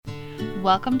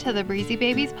Welcome to the Breezy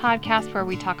Babies podcast, where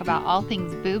we talk about all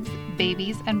things boobs,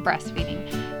 babies, and breastfeeding.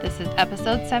 This is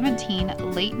episode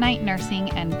 17, Late Night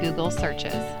Nursing and Google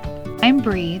Searches. I'm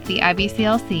Bree, the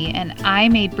IBCLC, and I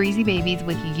made Breezy Babies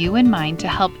with you in mind to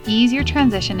help ease your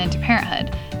transition into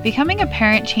parenthood. Becoming a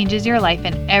parent changes your life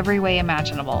in every way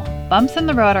imaginable. Bumps in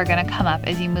the road are going to come up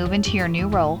as you move into your new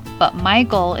role, but my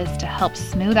goal is to help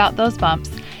smooth out those bumps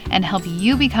and help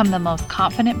you become the most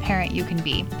confident parent you can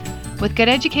be. With good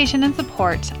education and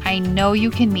support, I know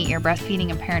you can meet your breastfeeding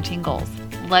and parenting goals.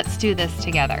 Let's do this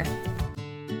together.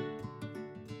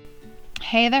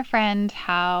 Hey there, friend.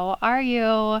 How are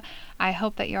you? I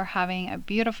hope that you're having a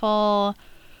beautiful,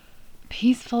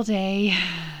 peaceful day.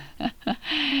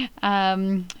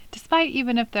 Despite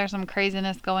even if there's some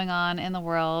craziness going on in the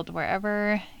world,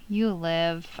 wherever you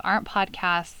live, aren't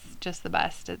podcasts just the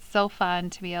best? It's so fun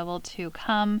to be able to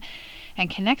come and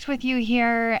connect with you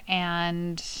here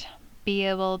and be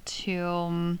able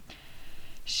to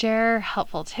share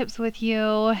helpful tips with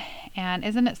you. And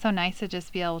isn't it so nice to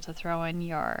just be able to throw in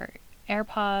your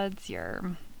AirPods,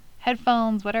 your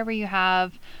headphones, whatever you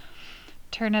have,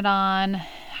 turn it on,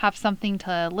 have something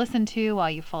to listen to while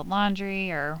you fold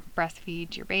laundry or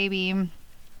breastfeed your baby.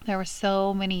 There were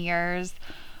so many years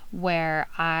where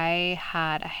I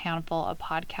had a handful of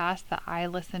podcasts that I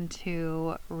listened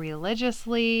to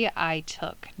religiously. I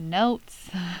took notes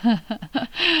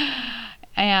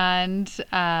and,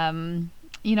 on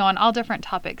all different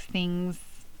topics, things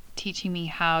teaching me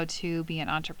how to be an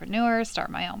entrepreneur, start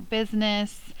my own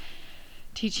business,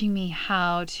 teaching me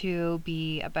how to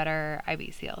be a better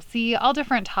IBCLC, all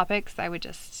different topics. I would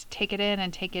just take it in.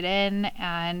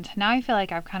 And now I feel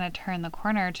like I've kind of turned the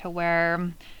corner to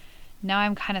where now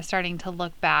I'm kind of starting to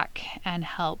look back and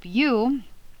help you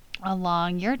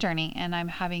along your journey. And I'm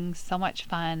having so much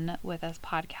fun with this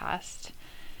podcast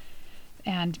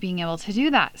and being able to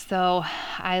do that. So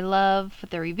I love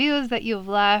the reviews that you've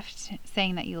left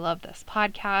saying that you love this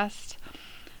podcast.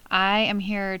 I am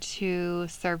here to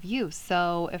serve you.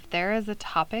 So if there is a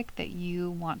topic that you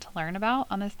want to learn about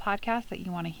on this podcast that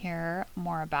you want to hear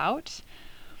more about,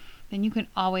 then you can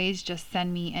always just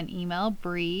send me an email,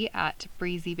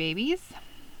 Bree@BreezyBabies.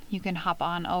 You can hop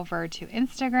on over to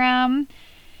Instagram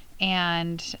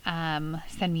and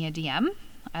send me a DM.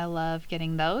 I love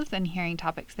getting those and hearing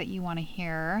topics that you want to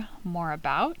hear more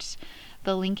about.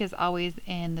 The link is always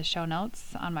in the show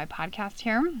notes on my podcast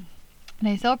here. And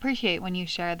I so appreciate when you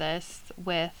share this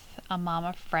with a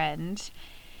mama friend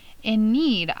in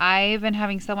need. I've been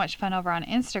having so much fun over on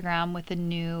Instagram with the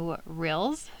new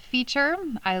Reels feature.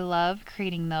 I love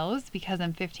creating those because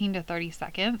in 15 to 30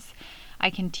 seconds, I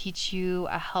can teach you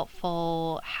a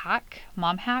helpful hack,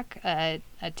 mom hack, a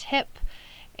tip,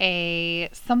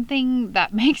 something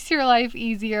that makes your life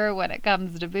easier when it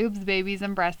comes to boobs, babies,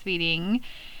 and breastfeeding.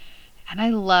 And I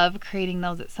love creating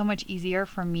those. It's so much easier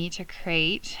for me to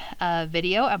create a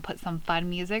video and put some fun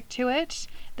music to it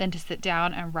than to sit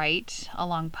down and write a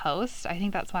long post. I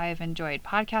think that's why I've enjoyed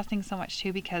podcasting so much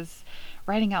too, because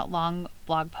writing out long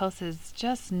blog posts is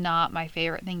just not my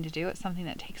favorite thing to do. It's something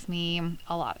that takes me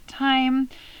a lot of time.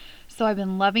 So I've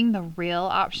been loving the Reel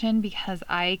option because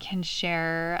I can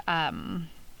share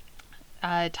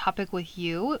a topic with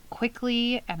you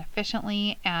quickly and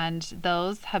efficiently, and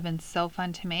those have been so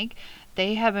fun to make.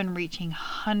 They have been reaching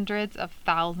hundreds of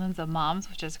thousands of moms,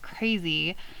 which is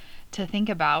crazy to think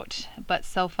about, but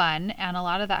so fun. And a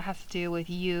lot of that has to do with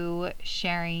you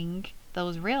sharing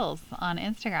those reels on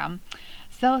Instagram.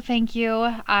 So thank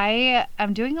you. I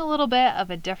am doing a little bit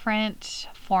of a different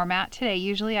format today.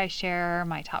 Usually I share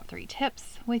my top 3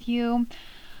 tips with you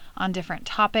on different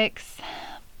topics,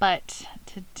 but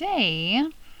today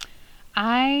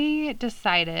I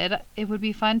decided it would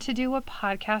be fun to do a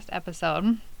podcast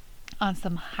episode on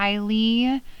some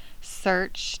highly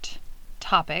searched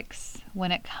topics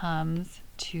when it comes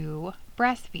to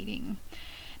breastfeeding.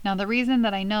 Now, the reason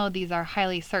that I know these are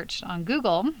highly searched on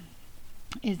Google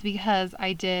is because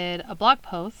I did a blog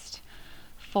post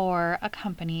for a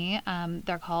company.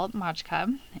 They're called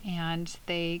Majka, and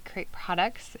they create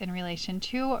products in relation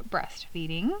to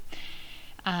breastfeeding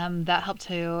that help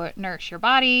to nourish your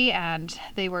body. And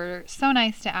they were so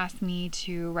nice to ask me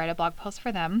to write a blog post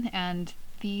for them. And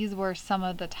these were some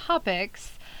of the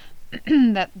topics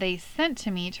that they sent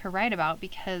to me to write about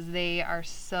because they are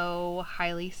so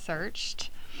highly searched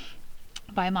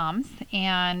by moms.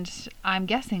 And I'm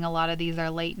guessing a lot of these are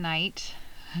late night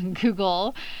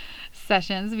Google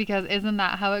sessions, because isn't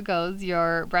that how it goes?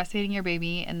 You're breastfeeding your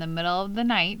baby in the middle of the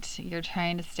night. You're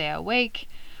trying to stay awake,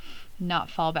 not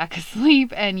fall back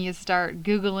asleep, and you start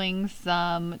Googling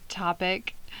some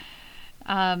topic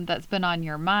that's been on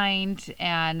your mind.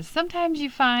 And sometimes you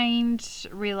find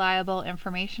reliable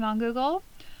information on Google.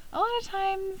 A lot of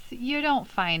times you don't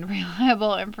find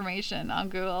reliable information on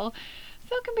Google.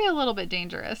 So it can be a little bit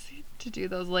dangerous to do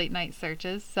those late night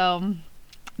searches. So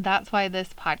that's why this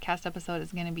podcast episode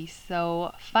is going to be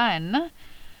so fun,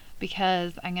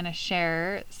 because I'm going to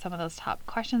share some of those top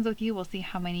questions with you. We'll see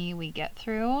how many we get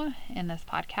through in this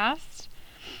podcast.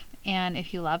 And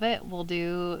if you love it, we'll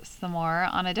do some more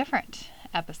on a different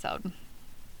episode.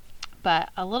 But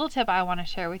a little tip I want to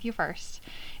share with you first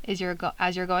is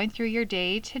as you're going through your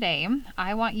day today,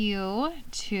 I want you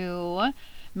to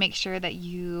make sure that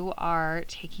you are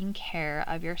taking care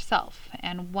of yourself.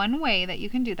 And one way that you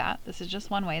can do that, this is just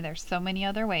one way, there's so many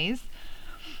other ways,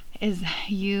 is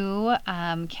you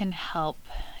can help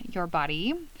your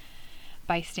body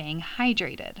by staying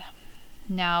hydrated.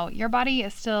 Now, your body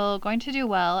is still going to do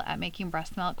well at making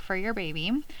breast milk for your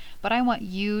baby, but I want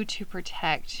you to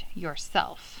protect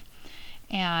yourself.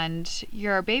 And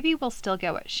your baby will still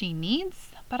get what she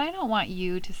needs, but I don't want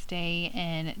you to stay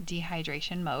in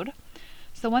dehydration mode.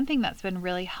 So one thing that's been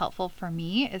really helpful for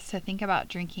me is to think about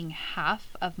drinking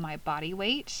half of my body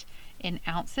weight in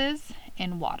ounces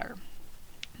in water.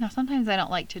 Now, sometimes I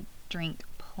don't like to drink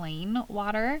plain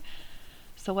water.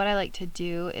 So what I like to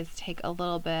do is take a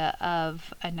little bit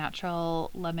of a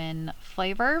natural lemon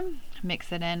flavor,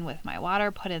 mix it in with my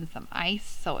water, put in some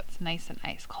ice so it's nice and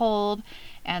ice cold,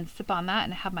 and sip on that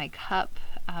and have my cup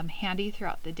handy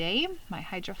throughout the day, my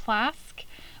Hydro Flask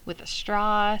with a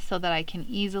straw so that I can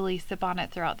easily sip on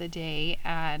it throughout the day,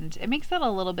 and it makes it a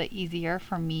little bit easier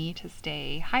for me to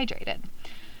stay hydrated.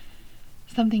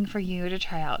 Something for you to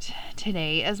try out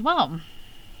today as well.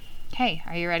 Okay,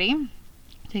 are you ready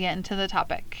to get into the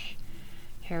topic?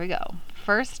 Here we go.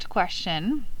 First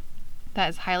question that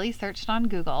is highly searched on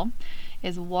Google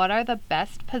is, what are the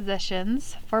best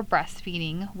positions for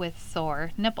breastfeeding with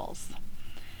sore nipples?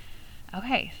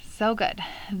 Okay, so good.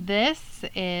 This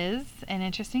is an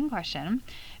interesting question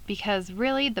because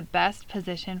really the best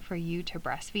position for you to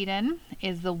breastfeed in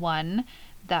is the one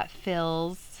that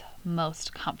feels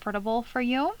most comfortable for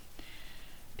you.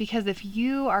 Because if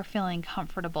you are feeling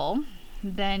comfortable,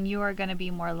 then you are going to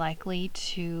be more likely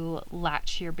to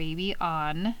latch your baby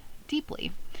on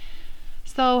deeply.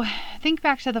 So think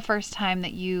back to the first time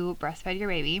that you breastfed your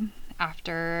baby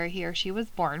after he or she was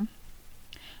born.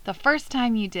 The first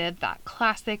time you did that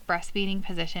classic breastfeeding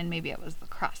position, maybe it was the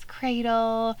cross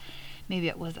cradle, maybe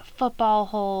it was a football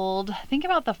hold. Think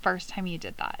about the first time you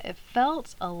did that. It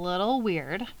felt a little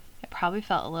weird. It probably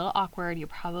felt a little awkward. You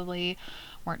probably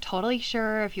weren't totally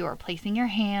sure if you were placing your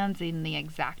hands in the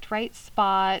exact right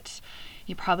spot.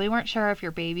 You probably weren't sure if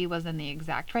your baby was in the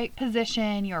exact right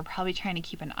position. You were probably trying to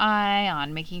keep an eye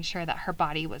on making sure that her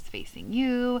body was facing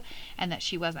you and that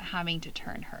she wasn't having to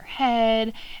turn her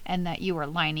head and that you were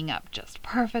lining up just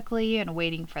perfectly and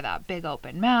waiting for that big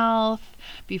open mouth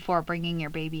before bringing your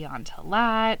baby onto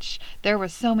latch. There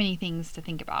was so many things to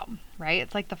think about, right?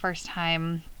 It's like the first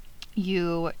time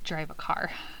you drive a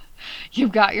car.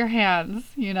 You've got your hands,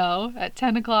 at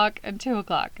 10 o'clock and 2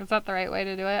 o'clock. Is that the right way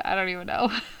to do it? I don't even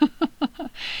know.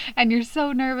 And you're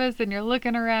so nervous and you're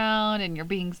looking around and you're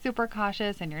being super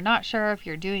cautious and you're not sure if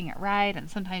you're doing it right. And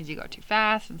sometimes you go too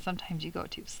fast and sometimes you go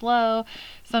too slow.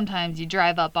 Sometimes you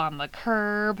drive up on the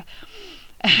curb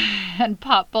and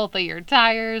pop both of your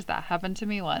tires. That happened to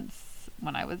me once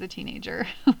when I was a teenager.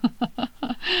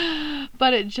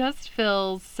 But it just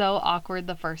feels so awkward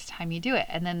the first time you do it.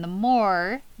 And then the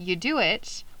more you do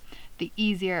it, the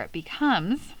easier it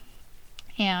becomes.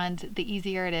 And the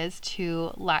easier it is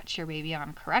to latch your baby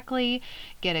on correctly,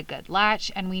 get a good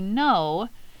latch. And we know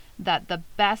that the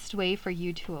best way for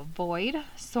you to avoid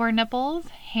sore nipples,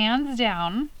 hands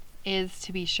down, is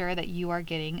to be sure that you are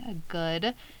getting a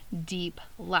good deep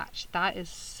latch. That is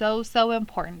so, so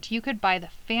important. You could buy the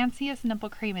fanciest nipple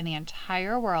cream in the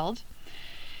entire world.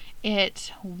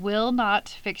 It will not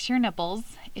fix your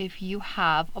nipples if you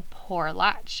have a poor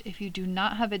latch. If you do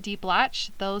not have a deep latch,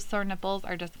 those sore nipples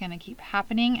are just going to keep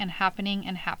happening and happening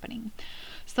and happening.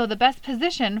 So the best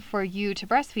position for you to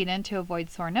breastfeed in to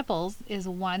avoid sore nipples is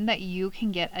one that you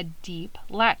can get a deep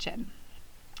latch in.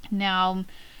 Now,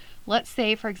 let's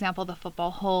say, for example, the football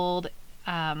hold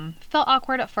felt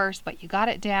awkward at first, but you got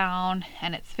it down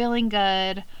and it's feeling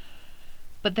good.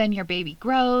 But then your baby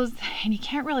grows and you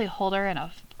can't really hold her in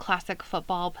a classic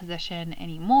football position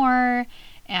anymore.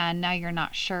 And now you're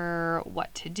not sure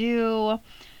what to do.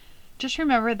 Just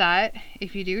remember that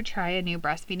if you do try a new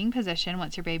breastfeeding position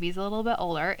once your baby's a little bit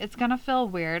older, it's going to feel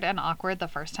weird and awkward the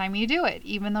first time you do it,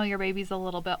 even though your baby's a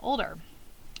little bit older.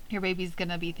 your baby's going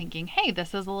to be thinking, hey,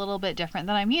 this is a little bit different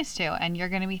than I'm used to. And you're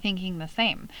going to be thinking the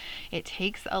same. It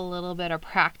takes a little bit of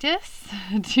practice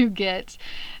to get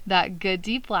that good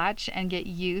deep latch and get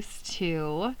used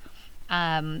to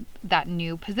that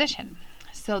new position.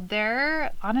 So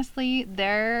there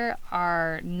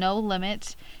are no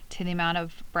limit to the amount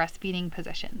of breastfeeding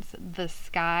positions. The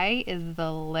sky is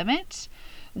the limit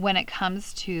when it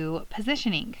comes to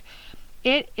positioning.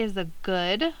 It is a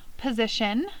good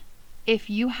position if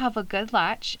you have a good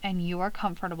latch and you are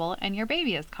comfortable and your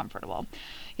baby is comfortable.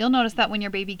 You'll notice that when your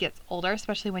baby gets older,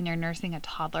 especially when you're nursing a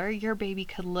toddler, your baby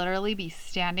could literally be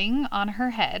standing on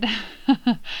her head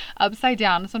upside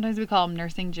down. Sometimes we call them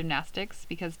nursing gymnastics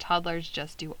because toddlers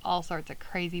just do all sorts of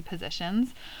crazy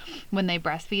positions when they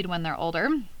breastfeed when they're older.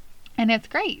 And it's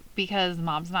great because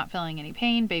mom's not feeling any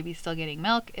pain, baby's still getting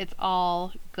milk. It's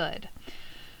all good.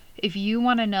 If you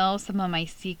want to know some of my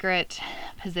secret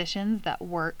positions that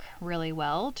work really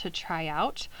well to try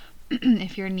out,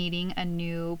 if you're needing a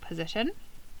new position,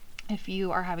 if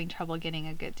you are having trouble getting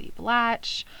a good deep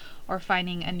latch or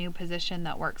finding a new position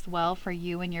that works well for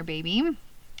you and your baby,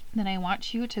 then I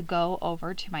want you to go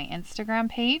over to my Instagram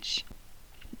page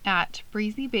at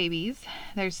Breezy Babies.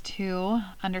 There's 2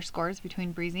 underscores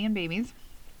between Breezy and Babies,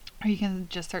 or you can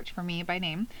just search for me by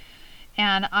name.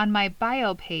 And on my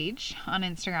bio page on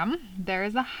Instagram, there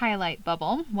is a highlight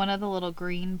bubble, one of the little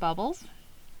green bubbles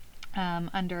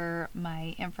under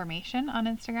my information on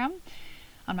Instagram,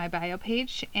 on my bio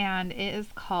page, and it is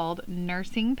called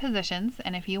Nursing Positions.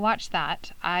 And if you watch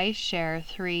that, I share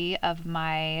 3 of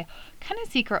my kind of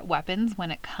secret weapons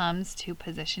when it comes to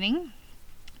positioning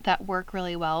that work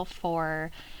really well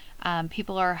for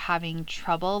people who are having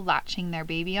trouble latching their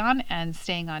baby on and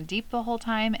staying on deep the whole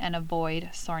time and avoid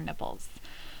sore nipples.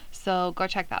 So go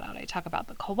check that out. I talk about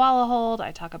the koala hold.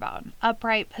 I talk about an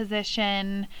upright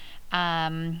position.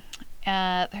 Maybe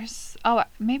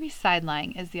side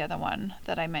lying is the other one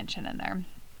that I mentioned in there.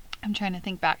 I'm trying to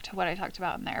think back to what I talked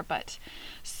about in there, but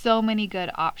so many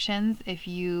good options if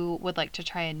you would like to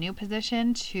try a new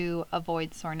position to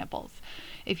avoid sore nipples.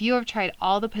 If you have tried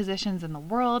all the positions in the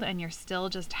world and you're still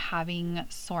just having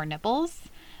sore nipples,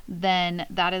 then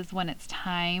that is when it's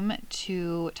time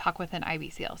to talk with an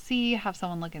IBCLC, have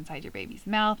someone look inside your baby's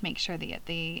mouth, make sure that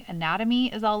the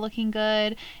anatomy is all looking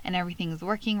good and everything is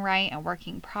working right and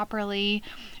working properly.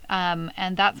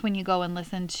 And that's when you go and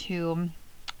listen to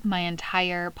my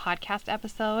entire podcast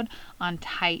episode on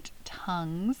tight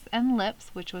tongues and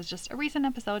lips, which was just a recent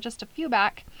episode, just a few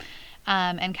back,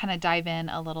 and kind of dive in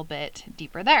a little bit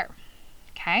deeper there.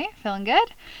 Okay, feeling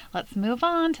good? Let's move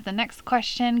on to the next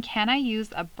question. Can I use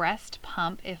a breast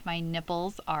pump if my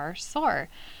nipples are sore?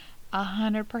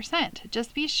 100%.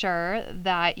 Just be sure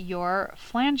that your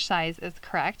flange size is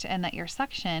correct and that your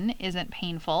suction isn't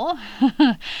painful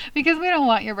because we don't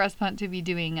want your breast pump to be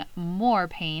doing more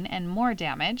pain and more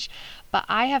damage. But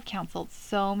I have counseled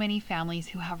so many families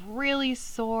who have really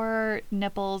sore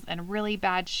nipples and really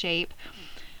bad shape.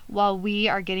 While we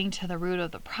are getting to the root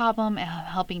of the problem and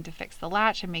helping to fix the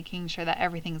latch and making sure that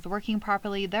everything's working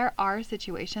properly, there are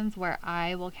situations where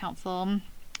I will counsel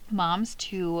moms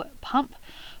to pump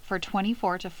for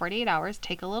 24 to 48 hours,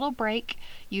 take a little break,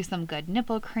 use some good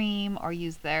nipple cream or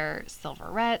use their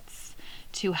Silverettes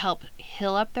to help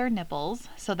heal up their nipples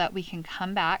so that we can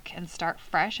come back and start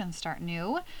fresh and start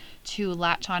new to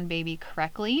latch on baby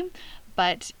correctly.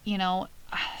 But,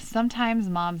 sometimes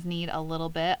moms need a little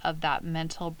bit of that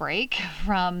mental break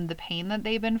from the pain that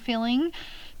they've been feeling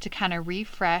to kind of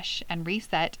refresh and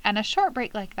reset. And a short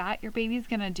break like that, your baby's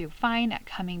going to do fine at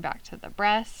coming back to the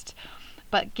breast.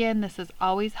 But again, this is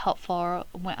always helpful,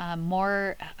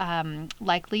 more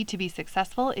likely to be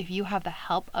successful if you have the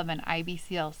help of an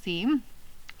IBCLC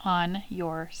on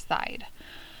your side.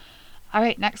 All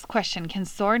right, next question. Can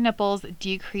sore nipples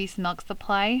decrease milk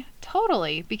supply?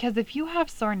 Totally, because if you have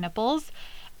sore nipples,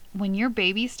 when your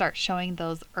baby starts showing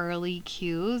those early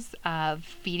cues of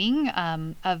feeding,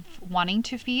 of wanting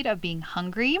to feed, of being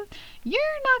hungry,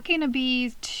 you're not going to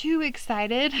be too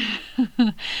excited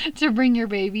to bring your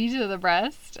baby to the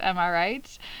breast. Am I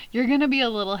right? You're going to be a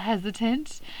little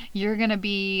hesitant. You're going to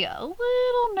be a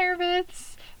little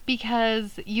nervous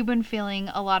because you've been feeling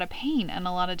a lot of pain and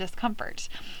a lot of discomfort.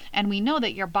 And we know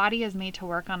that your body is made to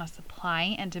work on a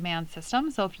supply and demand system.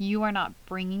 So if you are not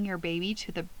bringing your baby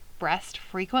to the breast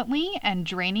frequently and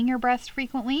draining your breast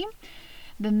frequently,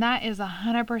 then that is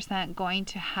 100% going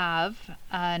to have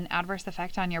an adverse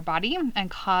effect on your body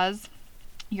and cause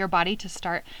your body to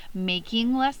start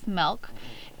making less milk.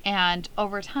 And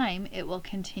over time, it will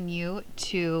continue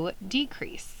to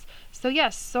decrease. So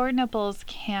yes, sore nipples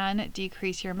can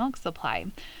decrease your milk supply.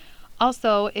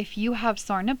 Also, if you have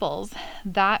sore nipples,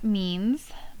 that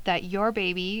means that your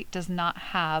baby does not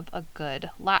have a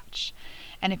good latch.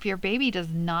 And if your baby does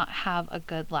not have a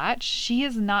good latch, she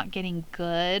is not getting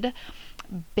good,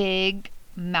 big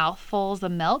mouthfuls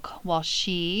of milk while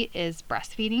she is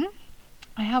breastfeeding.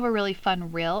 I have a really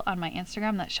fun reel on my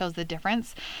Instagram that shows the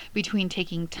difference between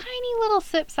taking tiny little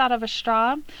sips out of a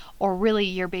straw or really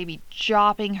your baby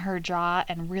dropping her jaw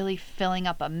and really filling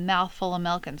up a mouthful of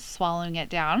milk and swallowing it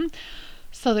down.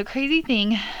 So the crazy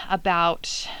thing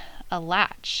about a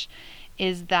latch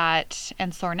is that,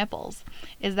 and sore nipples,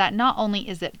 is that not only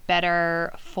is it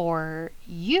better for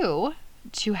you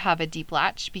to have a deep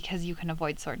latch because you can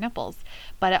avoid sore nipples,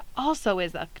 but it also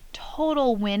is a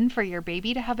total win for your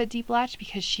baby to have a deep latch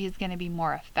because she is going to be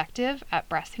more effective at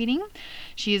breastfeeding.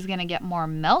 She is going to get more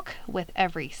milk with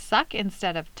every suck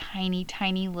instead of tiny,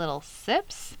 tiny little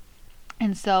sips.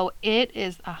 And so it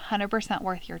is 100%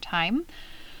 worth your time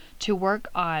to work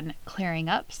on clearing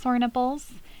up sore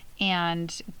nipples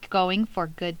and going for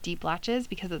good deep latches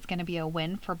because it's going to be a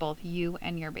win for both you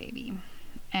and your baby.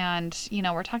 And, you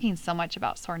know, we're talking so much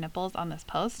about sore nipples on this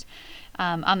post,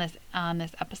 on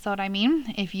this episode. I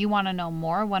mean, if you want to know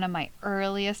more, one of my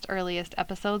earliest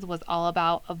episodes was all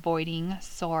about avoiding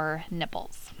sore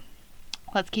nipples.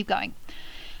 Let's keep going.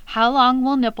 How long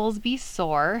will nipples be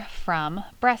sore from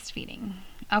breastfeeding?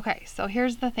 Okay, so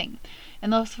here's the thing. In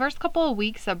those first couple of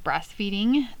weeks of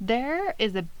breastfeeding, there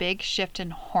is a big shift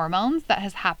in hormones that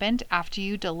has happened after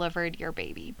you delivered your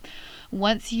baby.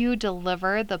 Once you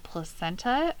deliver the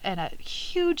placenta, and a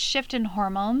huge shift in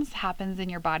hormones happens in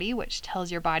your body, which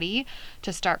tells your body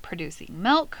to start producing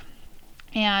milk.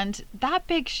 And that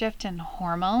big shift in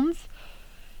hormones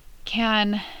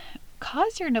can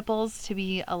cause your nipples to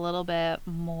be a little bit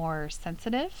more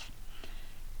sensitive.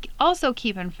 Also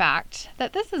keep in fact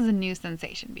that this is a new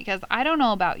sensation because I don't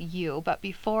know about you, but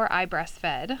before I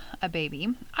breastfed a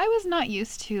baby, I was not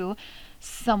used to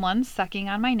someone sucking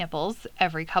on my nipples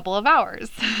every couple of hours.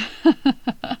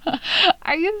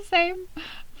 Are you the same?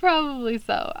 Probably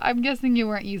so. I'm guessing you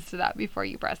weren't used to that before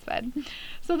you breastfed.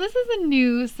 So this is a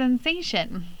new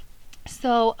sensation.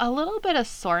 So a little bit of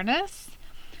soreness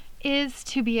is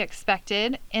to be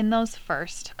expected in those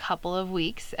first couple of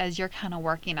weeks as you're kind of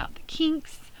working out the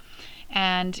kinks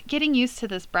and getting used to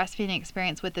this breastfeeding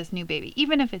experience with this new baby.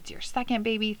 Even if it's your second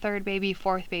baby, third baby,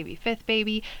 fourth baby, fifth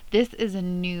baby, this is a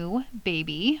new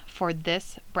baby for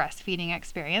this breastfeeding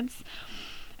experience.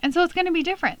 And so it's going to be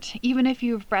different. Even if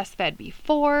you've breastfed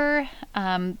before,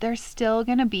 there's still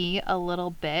going to be a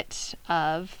little bit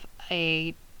of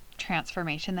a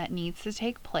transformation that needs to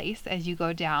take place as you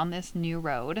go down this new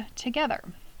road together.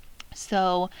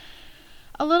 So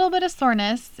a little bit of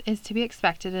soreness is to be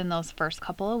expected in those first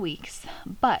couple of weeks,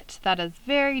 but that is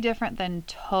very different than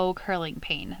toe curling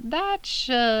pain. That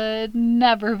should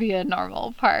never be a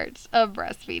normal part of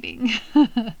breastfeeding.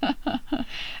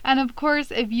 And of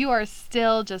course, if you are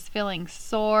still just feeling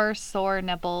sore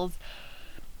nipples,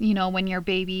 you know, when your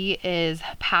baby is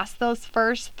past those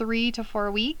first 3 to 4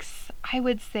 weeks, I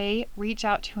would say reach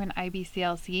out to an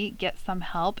IBCLC, get some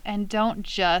help, and don't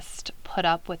just put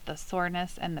up with the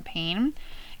soreness and the pain.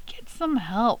 Get some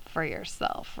help for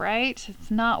yourself, right?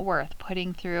 It's not worth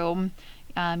putting through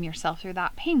yourself through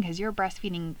that pain because you're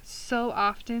breastfeeding so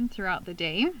often throughout the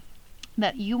day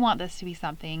that you want this to be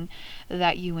something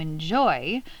that you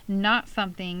enjoy, not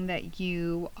something that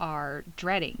you are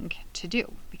dreading to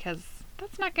do, because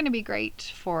that's not going to be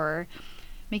great for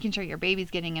making sure your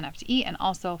baby's getting enough to eat and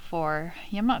also for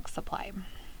your milk supply.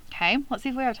 Okay, let's see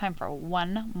if we have time for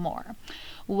one more.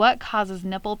 What causes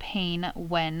nipple pain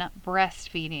when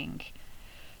breastfeeding?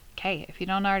 Okay, if you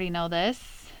don't already know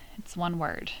this, it's one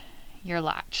word. Your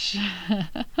latch.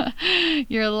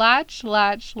 Your latch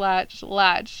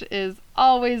is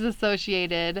always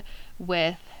associated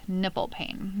with nipple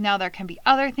pain. Now, there can be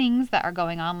other things that are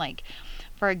going on, like,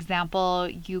 for example,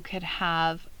 you could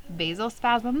have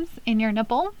vasospasms in your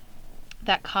nipple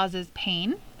that causes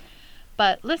pain.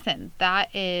 But listen,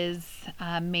 that is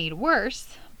made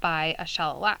worse by a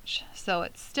shallow latch. So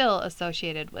it's still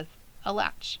associated with a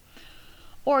latch.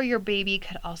 Or your baby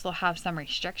could also have some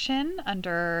restriction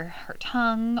under her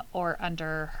tongue or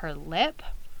under her lip,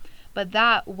 but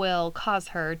that will cause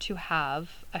her to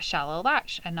have a shallow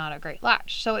latch and not a great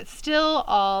latch. So it still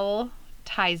all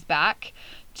ties back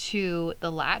to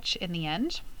the latch in the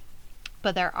end,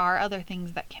 but there are other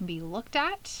things that can be looked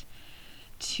at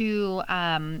to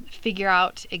figure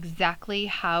out exactly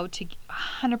how to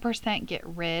 100% get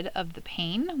rid of the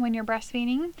pain when you're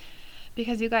breastfeeding.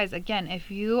 Because you guys, again,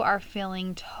 if you are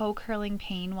feeling toe curling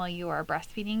pain while you are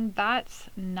breastfeeding, that's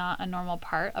not a normal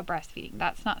part of breastfeeding.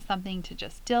 That's not something to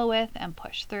just deal with and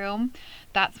push through.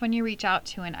 That's when you reach out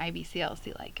to an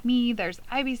IBCLC like me. There's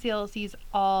IBCLCs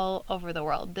all over the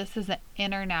world. This is an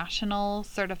international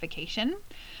certification.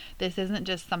 This isn't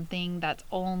just something that's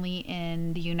only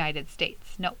in the United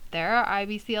States. No, there are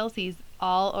IBCLCs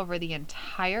all over the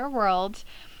entire world.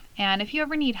 And if you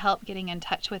ever need help getting in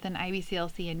touch with an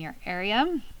IBCLC in your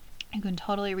area, you can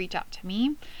totally reach out to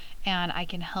me and I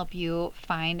can help you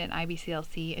find an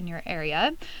IBCLC in your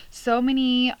area. So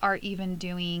many are even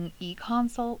doing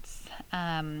e-consults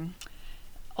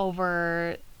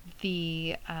over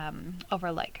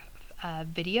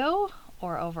video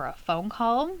or over a phone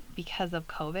call because of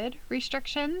COVID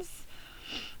restrictions.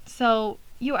 So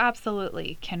you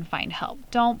absolutely can find help.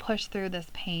 Don't push through this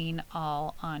pain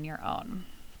all on your own.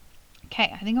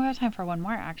 Okay, I think we have time for one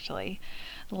more actually.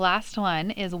 The last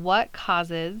one is what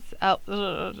causes, we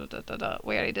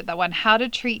already did that one. How to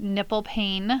treat nipple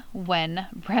pain when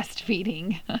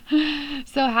breastfeeding.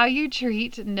 So how you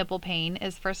treat nipple pain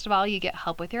is, first of all, you get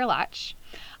help with your latch.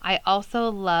 I also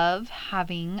love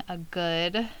having a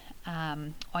good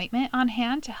ointment on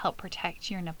hand to help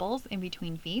protect your nipples in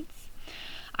between feeds.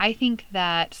 I think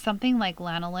that something like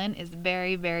lanolin is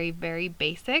very, very, very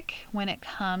basic when it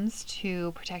comes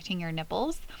to protecting your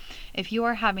nipples. If you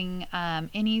are having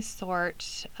any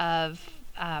sort of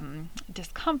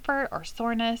discomfort or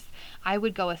soreness, I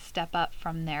would go a step up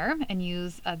from there and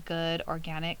use a good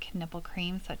organic nipple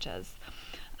cream such as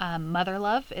Mother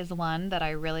Love is one that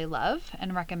I really love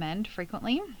and recommend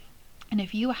frequently. And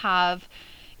if you have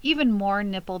even more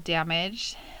nipple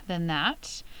damage than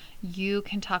that, you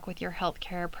can talk with your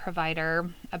healthcare provider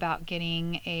about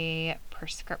getting a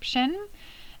prescription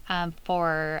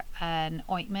for an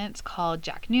ointment called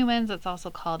Jack Newman's. It's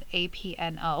also called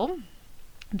APNO.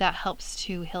 That helps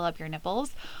to heal up your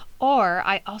nipples. Or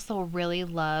I also really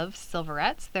love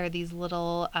Silverettes. They're these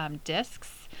little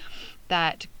discs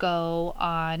that go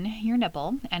on your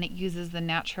nipple, and it uses the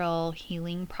natural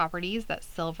healing properties that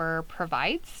silver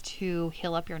provides to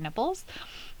heal up your nipples.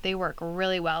 They work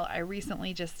really well. I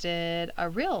recently just did a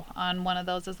reel on one of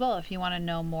those as well if you want to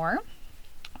know more.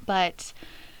 But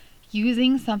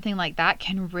using something like that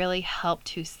can really help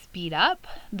to speed up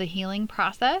the healing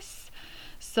process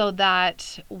so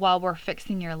that while we're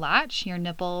fixing your latch, your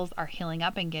nipples are healing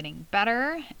up and getting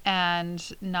better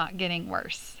and not getting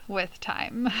worse with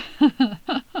time.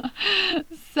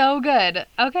 So good.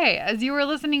 Okay, as you were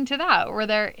listening to that, were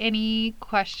there any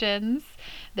questions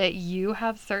that you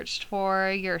have searched for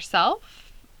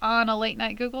yourself on a late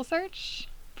night Google search?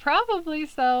 Probably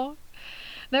so.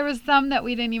 There was some that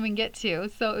we didn't even get to.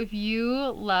 So if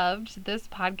you loved this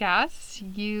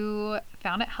podcast, you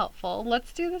found it helpful,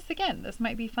 let's do this again. This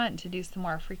might be fun to do some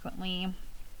more frequently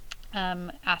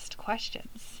asked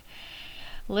questions.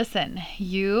 Listen,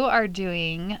 you are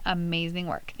doing amazing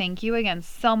work. Thank you again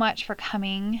so much for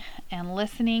coming and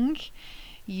listening.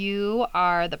 You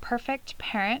are the perfect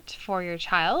parent for your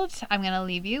child. I'm going to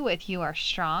leave you with you are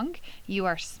strong, you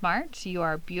are smart, you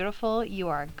are beautiful, you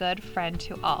are a good friend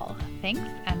to all. Thanks,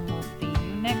 and we'll